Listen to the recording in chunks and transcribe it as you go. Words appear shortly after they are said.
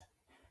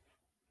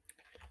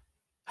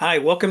Hi,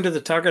 welcome to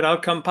the Target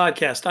Outcome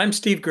Podcast. I'm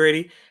Steve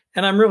Grady,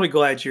 and I'm really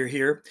glad you're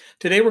here.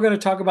 Today, we're going to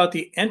talk about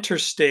the enter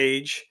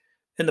stage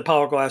in the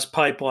Power Glass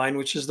pipeline,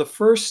 which is the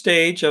first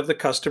stage of the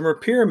customer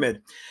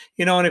pyramid.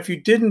 And if you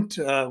didn't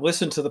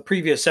listen to the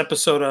previous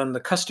episode on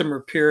the customer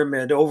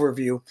pyramid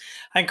overview,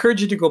 I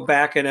encourage you to go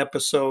back an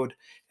episode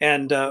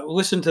and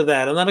listen to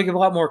that. And that'll give a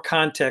lot more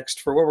context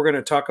for what we're going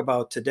to talk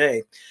about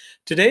today.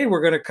 Today,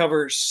 we're going to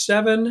cover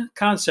 7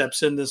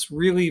 concepts in this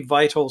really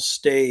vital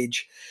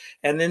stage.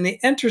 And then the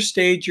enter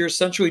stage, you're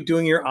essentially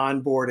doing your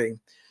onboarding.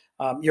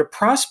 Your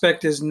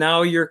prospect is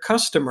now your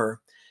customer,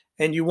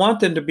 and you want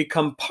them to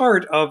become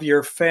part of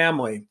your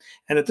family.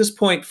 And at this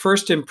point,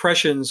 first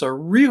impressions are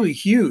really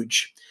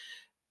huge.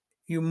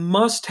 You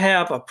must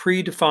have a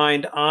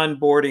predefined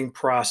onboarding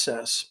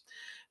process.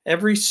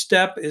 Every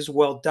step is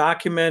well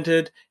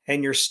documented,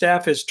 and your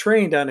staff is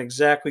trained on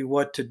exactly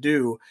what to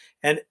do.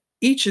 And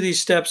each of these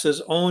steps is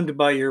owned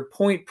by your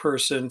point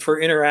person for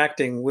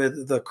interacting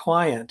with the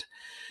client.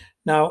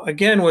 Now,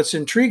 again, what's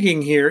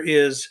intriguing here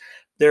is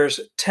there's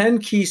 10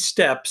 key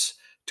steps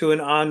to an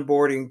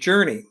onboarding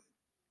journey.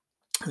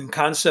 In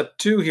concept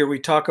 2 here, we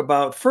talk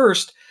about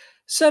first,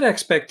 set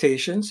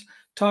expectations.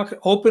 Talk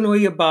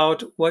openly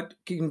about what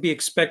can be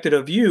expected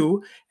of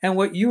you and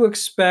what you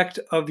expect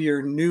of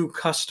your new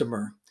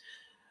customer.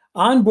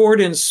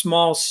 Onboard in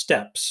small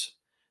steps.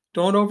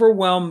 Don't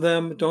overwhelm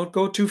them. Don't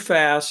go too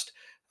fast.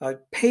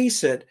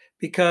 Pace it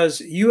because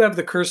you have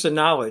the curse of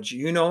knowledge.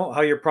 You know how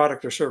your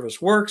product or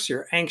service works.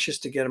 You're anxious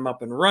to get them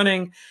up and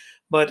running,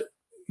 but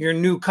your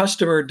new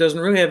customer doesn't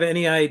really have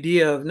any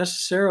idea of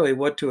necessarily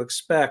what to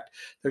expect.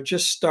 They're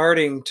just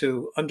starting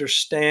to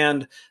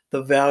understand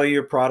the value of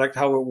your product,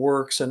 how it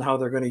works, and how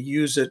they're going to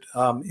use it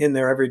in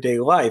their everyday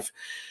life.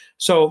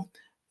 So,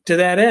 to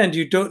that end,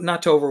 you don't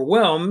not to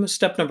overwhelm.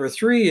 Step number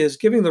 3 is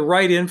giving the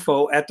right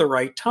info at the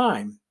right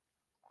time.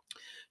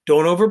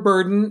 Don't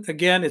overburden.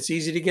 Again, it's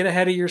easy to get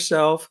ahead of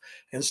yourself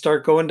and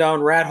start going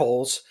down rat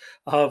holes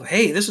of,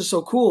 hey, this is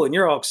so cool, and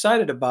you're all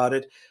excited about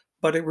it.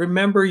 But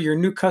remember, your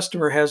new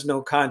customer has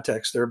no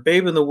context. They're a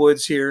babe in the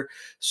woods here.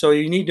 So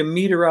you need to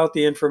meter out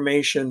the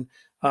information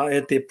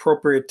at the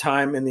appropriate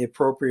time in the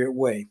appropriate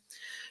way.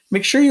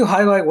 Make sure you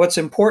highlight what's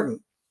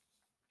important.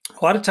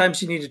 A lot of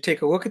times you need to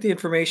take a look at the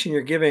information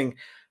you're giving.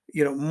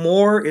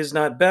 More is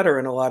not better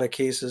in a lot of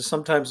cases.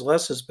 Sometimes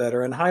less is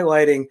better. And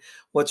highlighting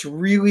what's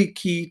really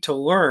key to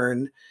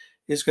learn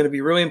is going to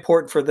be really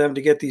important for them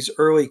to get these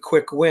early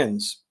quick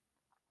wins.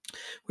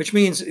 Which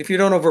means if you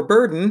don't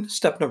overburden,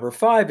 step number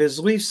 5 is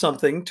leave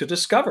something to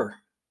discover.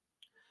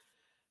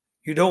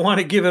 You don't want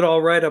to give it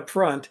all right up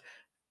front,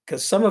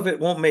 because some of it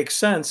won't make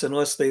sense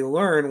unless they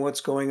learn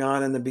what's going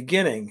on in the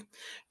beginning.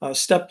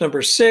 Step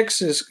number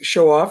 6 is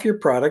show off your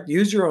product.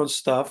 Use your own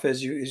stuff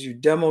as you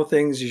demo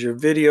things, use your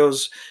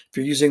videos. If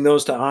you're using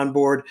those to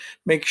onboard,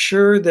 make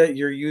sure that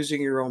you're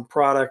using your own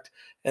product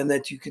and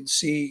that you can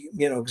see,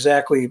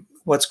 exactly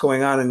what's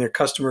going on and your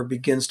customer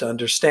begins to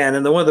understand.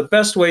 And one of the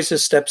best ways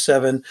is step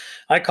 7.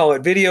 I call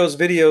it videos,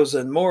 videos,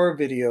 and more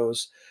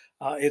videos.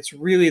 It's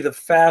really the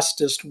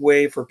fastest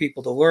way for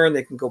people to learn.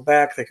 They can go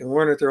back, they can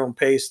learn at their own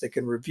pace, they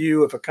can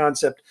review if a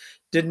concept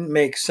didn't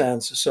make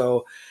sense.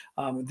 So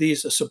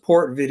these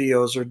support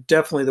videos are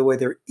definitely the way.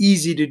 They're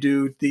easy to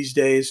do these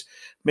days.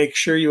 Make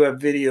sure you have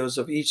videos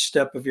of each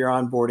step of your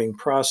onboarding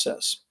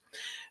process.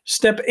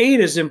 Step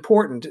 8 is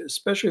important,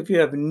 especially if you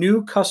have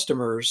new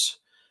customers,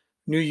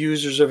 new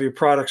users of your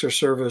products or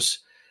service.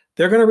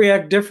 They're going to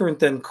react different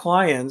than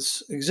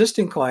clients,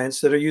 existing clients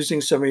that are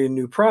using some of your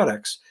new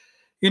products.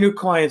 Your new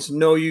clients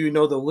know you,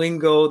 know the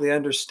lingo, they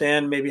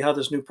understand maybe how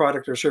this new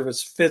product or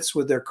service fits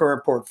with their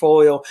current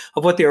portfolio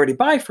of what they already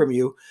buy from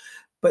you.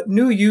 But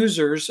new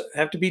users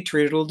have to be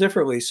treated a little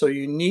differently. So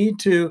you need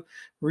to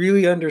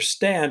really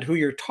understand who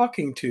you're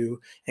talking to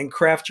and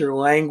craft your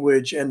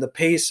language and the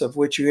pace of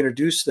which you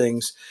introduce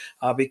things.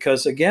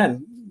 Because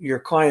again, your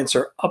clients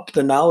are up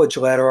the knowledge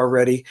ladder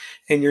already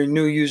and your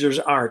new users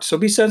aren't. So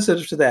be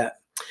sensitive to that.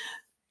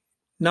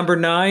 Number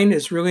 9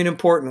 is really an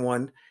important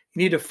one.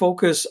 You need to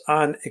focus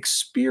on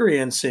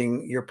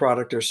experiencing your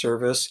product or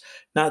service,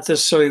 not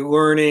necessarily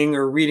learning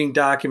or reading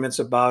documents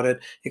about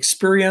it.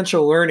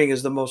 Experiential learning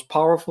is the most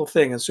powerful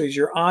thing. And so as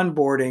you're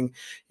onboarding,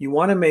 you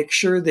want to make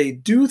sure they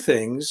do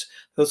things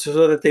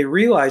so that they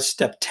realize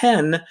step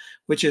 10,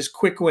 which is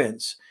quick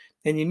wins.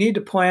 And you need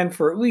to plan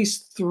for at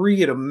least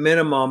 3 at a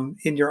minimum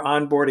in your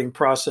onboarding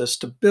process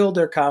to build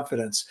their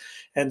confidence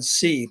and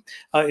see.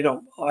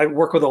 I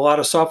work with a lot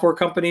of software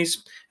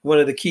companies. One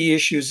of the key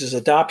issues is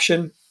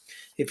adoption.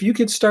 If you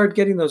could start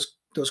getting those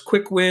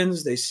quick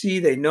wins, they see,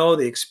 they know,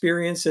 they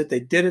experience it,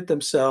 they did it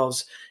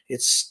themselves,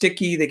 it's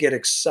sticky, they get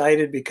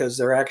excited because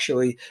they're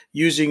actually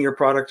using your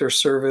product or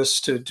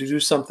service to do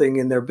something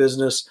in their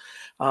business.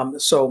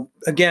 So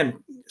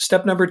again,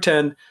 step number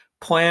 10,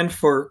 plan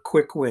for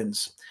quick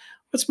wins.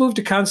 Let's move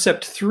to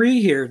concept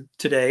 3 here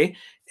today,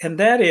 and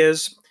that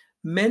is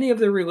many of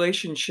the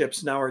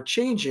relationships now are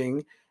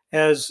changing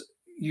as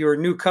your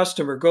new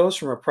customer goes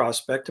from a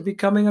prospect to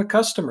becoming a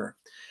customer.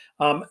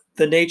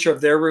 The nature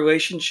of their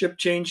relationship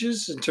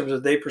changes in terms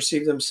of they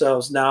perceive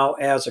themselves now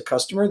as a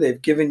customer.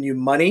 They've given you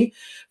money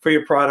for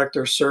your product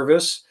or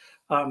service.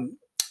 Um,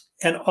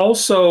 and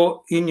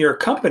also in your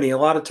company, a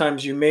lot of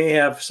times you may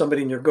have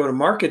somebody in your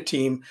go-to-market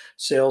team,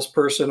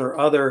 salesperson or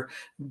other,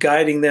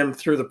 guiding them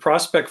through the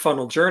prospect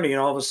funnel journey. And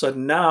all of a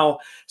sudden now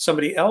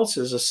somebody else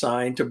is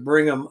assigned to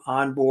bring them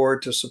on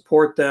board, to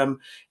support them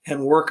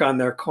and work on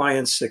their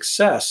client's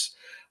success.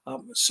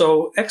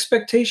 So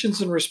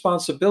expectations and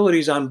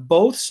responsibilities on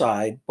both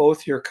sides,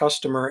 both your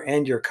customer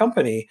and your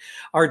company,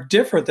 are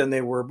different than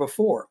they were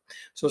before.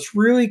 So it's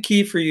really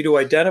key for you to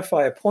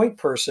identify a point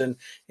person,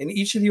 and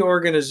each of the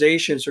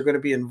organizations are going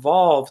to be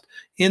involved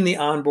in the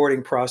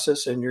onboarding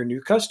process and your new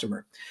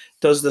customer.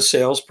 Does the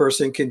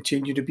salesperson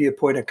continue to be a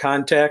point of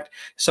contact?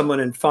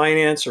 Someone in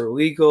finance or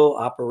legal,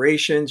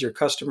 operations, your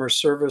customer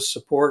service,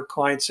 support,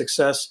 client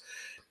success?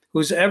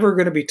 Who's ever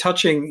going to be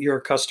touching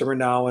your customer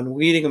now and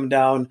leading them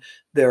down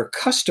their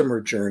customer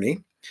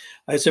journey,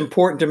 it's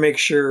important to make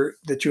sure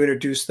that you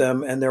introduce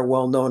them and they're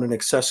well known and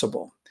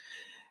accessible.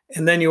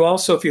 And then you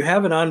also, if you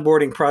have an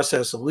onboarding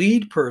process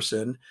lead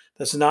person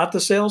that's not the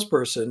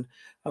salesperson,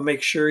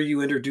 make sure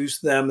you introduce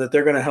them, that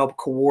they're going to help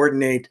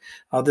coordinate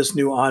this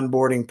new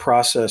onboarding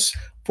process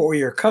for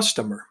your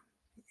customer.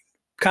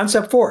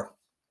 Concept 4,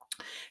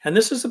 and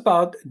this is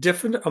about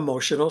different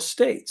emotional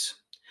states.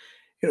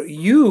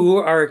 You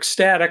are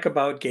ecstatic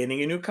about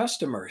gaining a new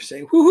customer.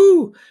 Say,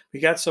 woohoo,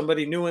 we got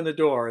somebody new in the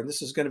door, and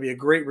this is going to be a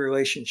great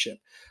relationship.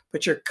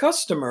 But your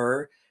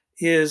customer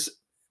is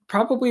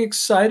probably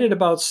excited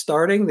about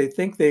starting. They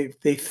think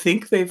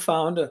they've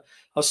found a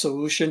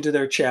solution to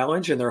their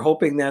challenge, and they're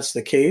hoping that's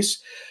the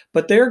case.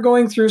 But they're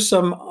going through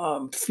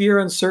some fear,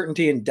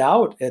 uncertainty, and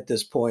doubt at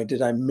this point.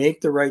 Did I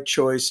make the right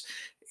choice?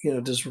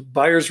 Does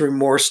buyer's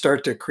remorse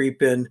start to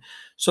creep in?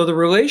 So the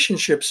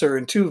relationships are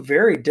in two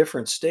very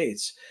different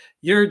states.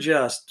 You're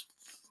just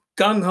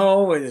gung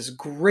ho and it's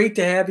great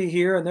to have you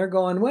here. And they're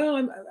going,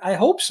 well, I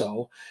hope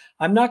so.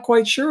 I'm not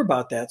quite sure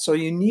about that. So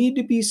you need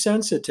to be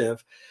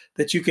sensitive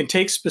that you can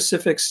take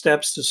specific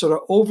steps to sort of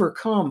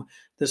overcome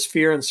this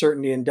fear,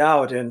 uncertainty, and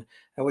doubt. And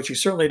what you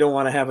certainly don't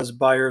want to have is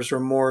buyer's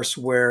remorse,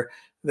 where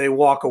they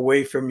walk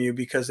away from you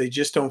because they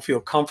just don't feel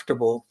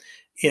comfortable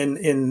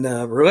in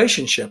the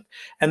relationship.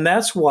 And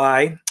that's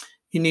why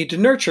you need to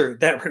nurture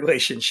that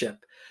relationship.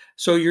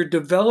 So you're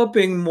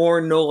developing more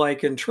know,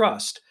 like, and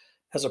trust.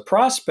 As a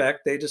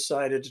prospect, they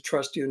decided to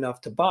trust you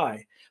enough to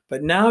buy.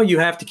 But now you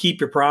have to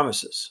keep your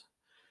promises.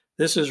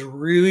 This is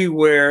really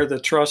where the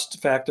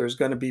trust factor is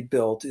going to be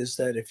built, is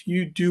that if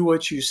you do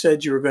what you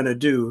said you were going to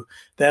do,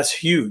 that's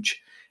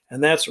huge.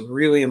 And that's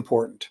really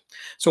important.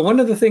 So one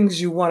of the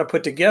things you want to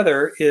put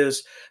together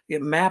is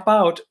map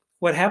out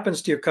what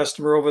happens to your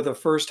customer over the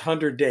first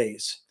 100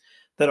 days.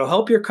 That'll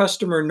help your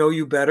customer know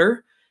you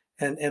better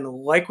and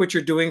like what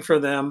you're doing for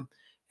them,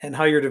 and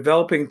how you're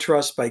developing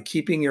trust by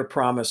keeping your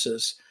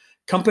promises.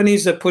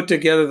 Companies that put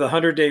together the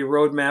 100-day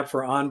roadmap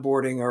for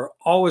onboarding are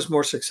always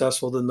more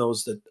successful than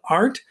those that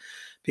aren't,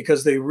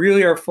 because they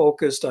really are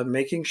focused on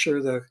making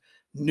sure the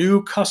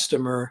new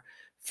customer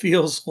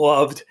feels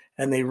loved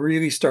and they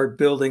really start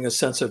building a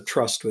sense of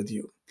trust with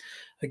you.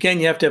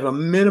 Again, you have to have a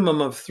minimum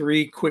of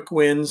 3 quick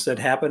wins that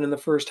happen in the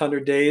first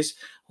 100 days.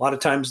 A lot of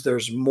times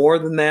there's more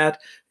than that.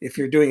 If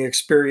you're doing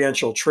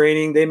experiential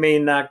training, they may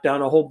knock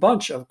down a whole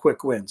bunch of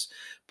quick wins.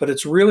 But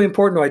it's really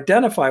important to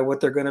identify what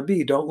they're going to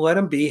be. Don't let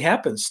them be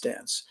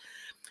happenstance.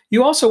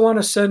 You also want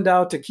to send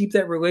out, to keep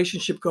that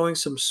relationship going,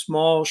 some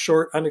small,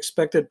 short,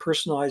 unexpected,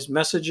 personalized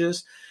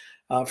messages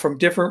from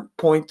different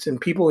points and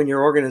people in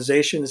your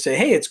organization, and say,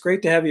 hey, it's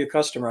great to have you a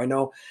customer. I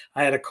know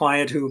I had a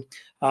client who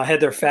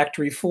had their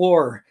factory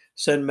floor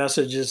send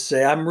messages,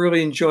 say, I'm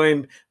really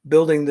enjoying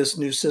building this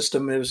new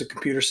system. It was a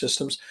computer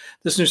systems,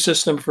 this new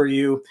system for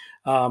you.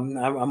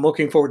 I'm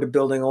looking forward to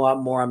building a lot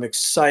more. I'm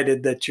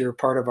excited that you're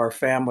part of our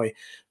family.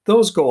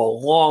 Those go a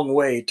long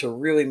way to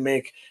really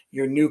make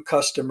your new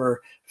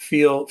customer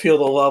feel the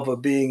love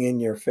of being in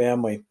your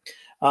family.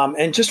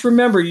 And just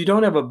remember, you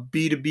don't have a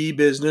B2B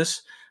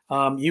business.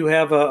 You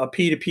have a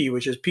P2P,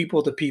 which is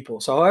people to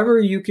people. So however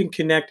you can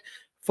connect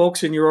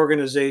folks in your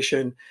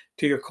organization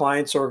to your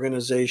client's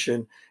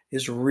organization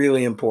is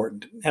really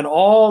important. And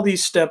all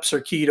these steps are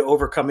key to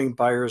overcoming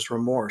buyer's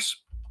remorse.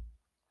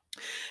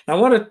 Now, I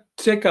want to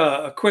take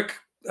a quick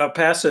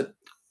pass at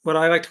what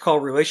I like to call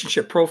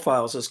relationship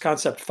profiles as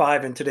concept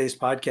 5 in today's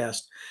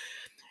podcast.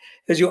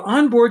 As you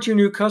onboard your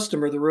new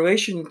customer, the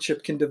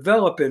relationship can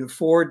develop in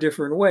 4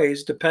 different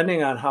ways,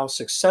 depending on how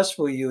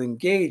successfully you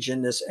engage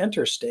in this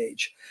enter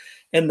stage,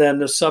 and then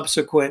the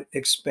subsequent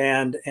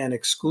expand and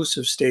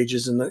exclusive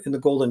stages in the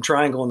golden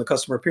triangle in the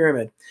customer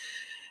pyramid.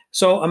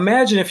 So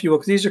imagine, if you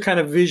will, these are kind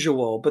of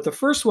visual, but the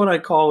first one I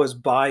call is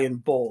buy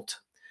and bolt.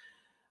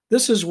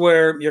 This is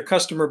where your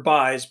customer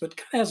buys, but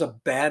kind of has a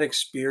bad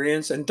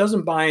experience and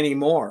doesn't buy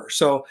anymore.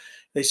 So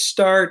they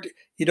start,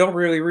 you don't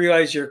really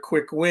realize your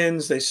quick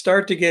wins. They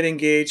start to get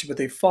engaged, but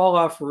they fall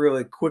off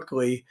really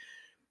quickly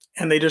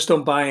and they just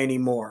don't buy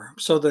anymore.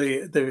 So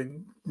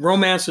the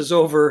romance is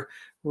over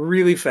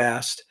really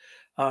fast.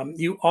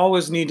 You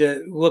always need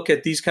to look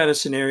at these kind of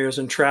scenarios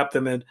and trap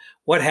them in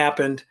what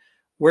happened.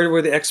 Where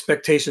were the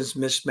expectations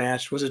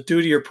mismatched? Was it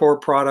due to your poor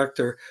product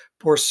or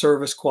poor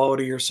service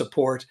quality or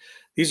support?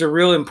 These are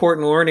real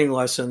important learning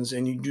lessons,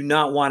 and you do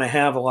not want to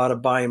have a lot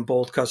of buy and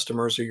bolt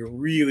customers, or you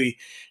really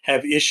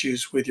have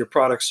issues with your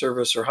product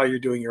service or how you're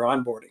doing your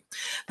onboarding.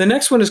 The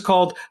next one is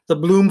called the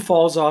bloom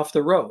falls off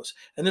the rose.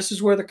 And this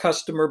is where the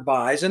customer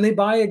buys and they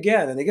buy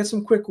again and they get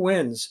some quick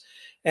wins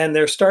and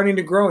they're starting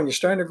to grow and you're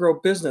starting to grow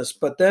business.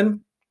 But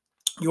then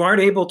you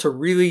aren't able to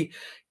really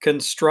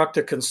construct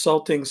a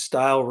consulting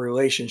style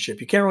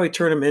relationship. You can't really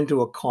turn them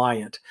into a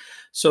client.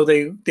 So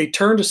they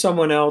turn to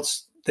someone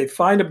else, they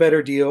find a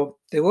better deal,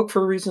 they look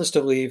for reasons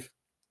to leave.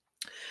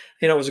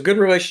 It was a good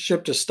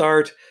relationship to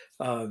start.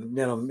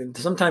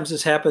 Sometimes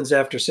this happens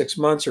after 6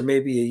 months or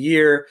maybe a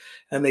year,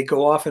 and they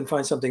go off and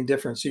find something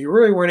different. So you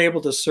really weren't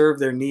able to serve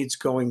their needs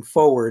going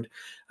forward.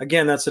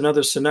 Again, that's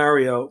another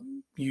scenario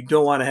you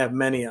don't want to have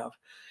many of.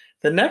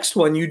 The next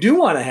one you do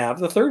want to have,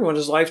 the third one,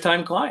 is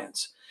lifetime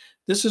clients.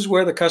 This is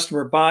where the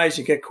customer buys,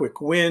 you get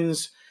quick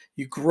wins,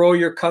 you grow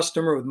your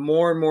customer with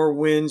more and more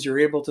wins, you're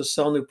able to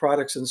sell new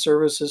products and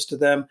services to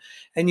them,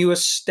 and you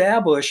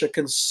establish a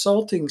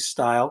consulting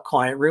style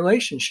client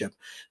relationship.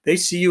 They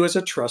see you as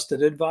a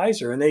trusted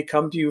advisor, and they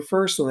come to you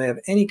first when they have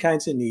any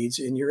kinds of needs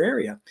in your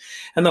area.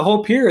 And the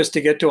hope here is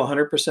to get to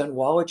 100%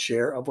 wallet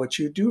share of what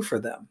you do for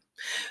them.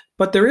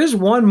 But there is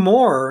one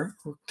more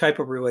type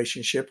of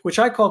relationship, which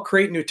I call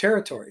create new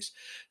territories.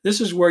 This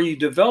is where you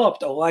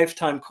developed a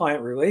lifetime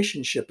client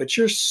relationship, but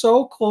you're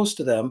so close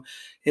to them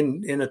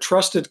in a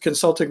trusted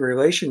consulting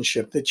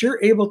relationship that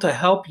you're able to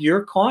help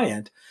your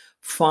client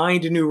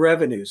find new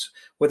revenues,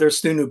 whether it's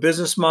through new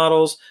business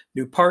models,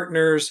 new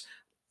partners,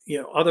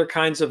 other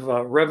kinds of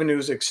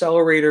revenues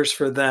accelerators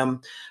for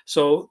them.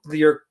 So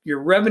your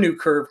revenue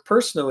curve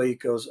personally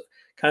goes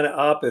kind of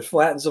up. It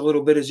flattens a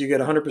little bit as you get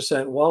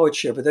 100% wallet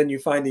share, but then you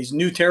find these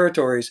new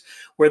territories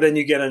where then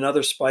you get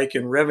another spike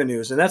in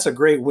revenues. And that's a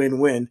great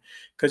win-win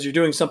because you're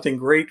doing something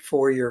great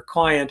for your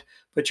client,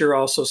 but you're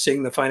also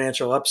seeing the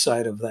financial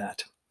upside of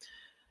that.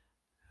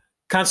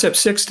 Concept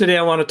 6 today,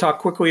 I want to talk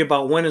quickly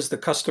about when is the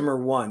customer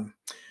won.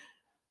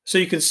 So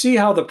you can see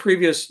how the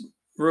previous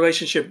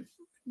relationship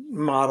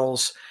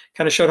models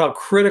kind of showed how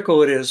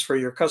critical it is for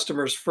your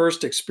customers'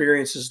 first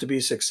experiences to be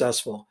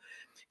successful,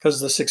 because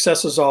the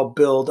successes all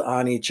build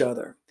on each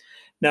other.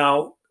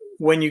 Now,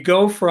 when you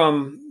go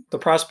from the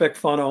prospect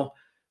funnel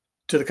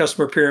to the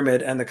customer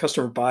pyramid and the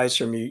customer buys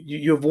from you,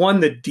 you've won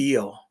the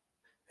deal,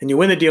 and you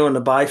win the deal in the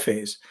buy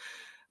phase.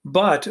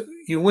 But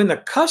you win the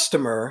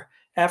customer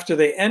after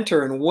they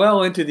enter and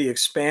well into the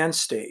expand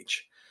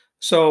stage.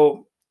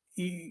 So,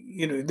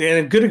 and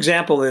a good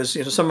example is,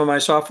 some of my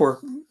software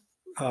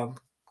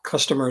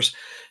customers,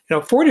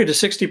 40 to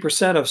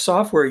 60% of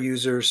software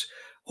users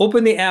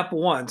open the app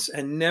once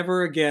and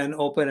never again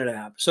open an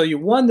app. So you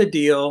won the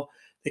deal.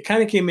 They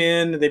kind of came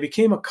in, they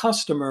became a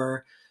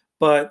customer,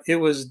 but it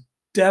was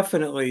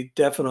definitely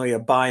a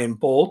buy and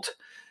bolt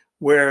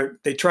where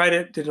they tried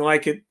it, didn't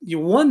like it. You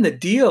won the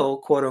deal,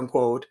 quote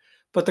unquote,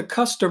 but the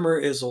customer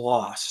is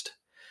lost.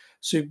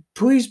 So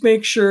please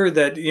make sure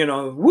that,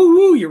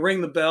 you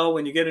ring the bell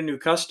when you get a new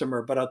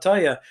customer. But I'll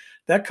tell you,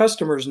 that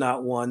customer's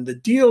not won. The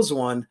deal's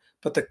won,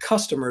 but the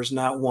customer's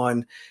not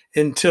won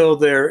until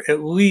they're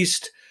at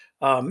least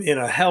in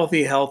a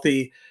healthy,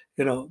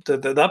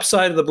 the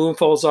upside of the bloom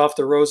falls off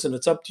the rose, and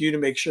it's up to you to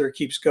make sure it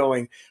keeps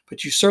going.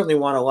 But you certainly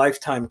want a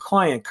lifetime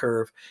client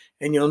curve,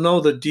 and you'll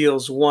know the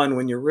deal's won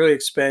when you're really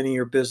expanding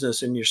your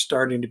business and you're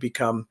starting to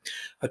become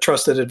a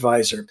trusted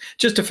advisor.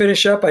 Just to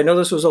finish up, I know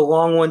this was a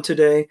long one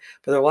today,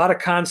 but there are a lot of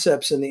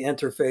concepts in the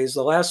enter phase.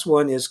 The last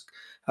one is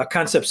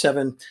concept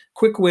 7,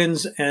 quick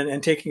wins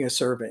and taking a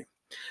survey.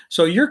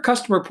 So your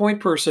customer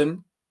point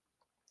person,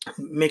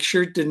 make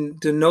sure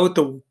to note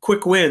the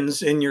quick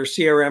wins in your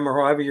CRM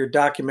or however you're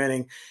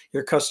documenting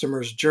your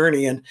customer's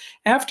journey. And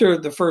after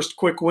the first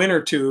quick win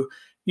or two,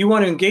 you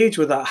want to engage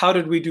with a how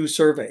did we do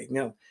survey.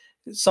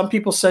 Some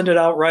people send it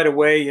out right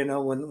away,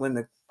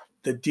 when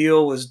the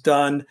deal was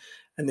done,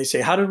 and they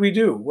say, how did we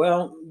do?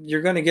 Well,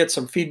 you're going to get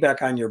some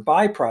feedback on your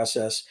buy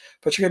process,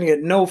 but you're going to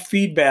get no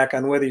feedback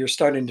on whether you're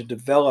starting to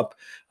develop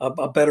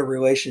a better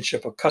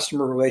relationship, a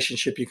customer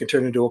relationship you can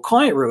turn into a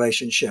client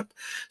relationship.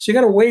 So you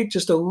got to wait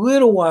just a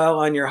little while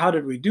on your how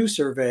did we do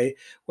survey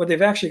where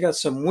they've actually got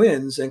some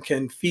wins and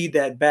can feed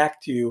that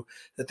back to you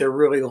that they're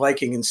really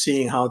liking and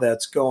seeing how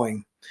that's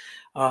going.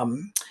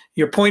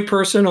 Your point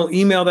person will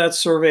email that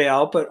survey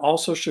out, but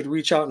also should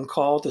reach out and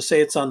call to say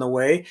it's on the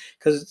way,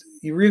 because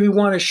you really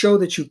want to show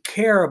that you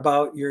care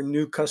about your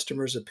new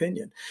customer's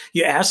opinion.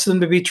 You ask them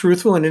to be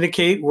truthful and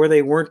indicate where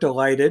they weren't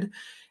delighted,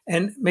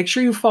 and make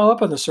sure you follow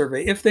up on the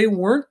survey. If they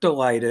weren't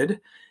delighted,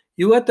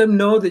 you let them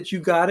know that you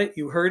got it,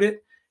 you heard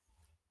it,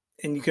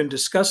 and you can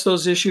discuss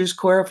those issues,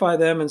 clarify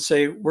them, and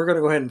say, we're going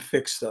to go ahead and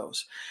fix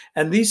those.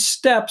 And these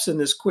steps in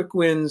this quick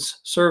wins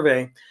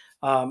survey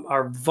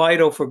are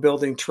vital for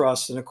building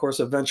trust. And of course,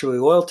 eventually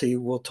loyalty.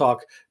 We'll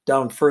talk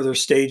down further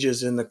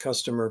stages in the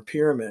customer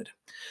pyramid.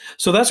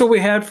 So that's what we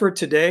had for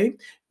today.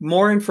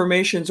 More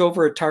information's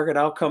over at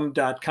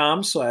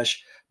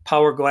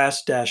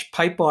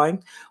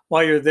targetoutcome.com/powerglass-pipeline.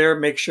 While you're there,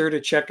 make sure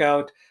to check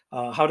out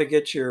how to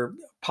get your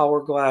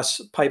Power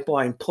Glass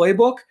Pipeline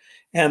playbook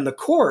and the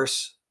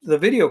course. The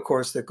video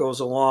course that goes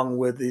along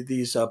with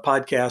these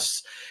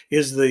podcasts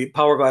is the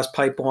Power Glass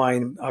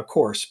Pipeline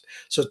course.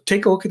 So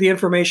take a look at the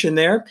information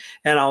there,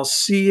 and I'll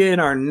see you in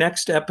our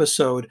next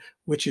episode,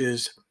 which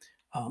is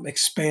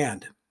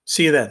Expand.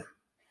 See you then.